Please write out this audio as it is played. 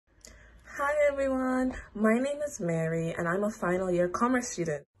everyone, my name is Mary and I'm a final year commerce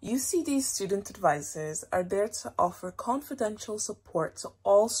student. UCD student advisors are there to offer confidential support to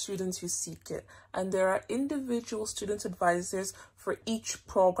all students who seek it, and there are individual student advisors for each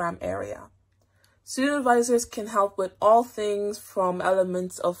program area. Student advisors can help with all things from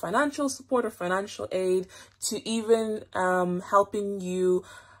elements of financial support or financial aid to even helping you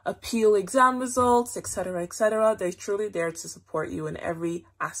appeal exam results, etc., etc. They're truly there to support you in every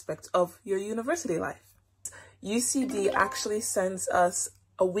aspect of your university life. UCD actually sends us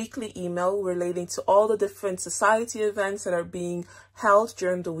a weekly email relating to all the different society events that are being held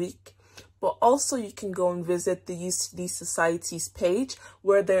during the week. But also you can go and visit the UCD Societies page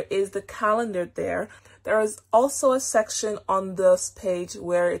where there is the calendar there. There is also a section on this page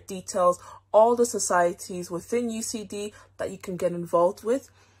where it details all the societies within UCD that you can get involved with.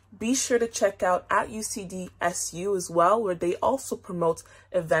 Be sure to check out at UCD SU as well, where they also promote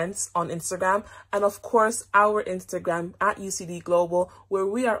events on Instagram. And of course, our Instagram at UCD Global, where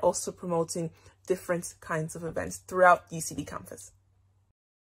we are also promoting different kinds of events throughout UCD campus.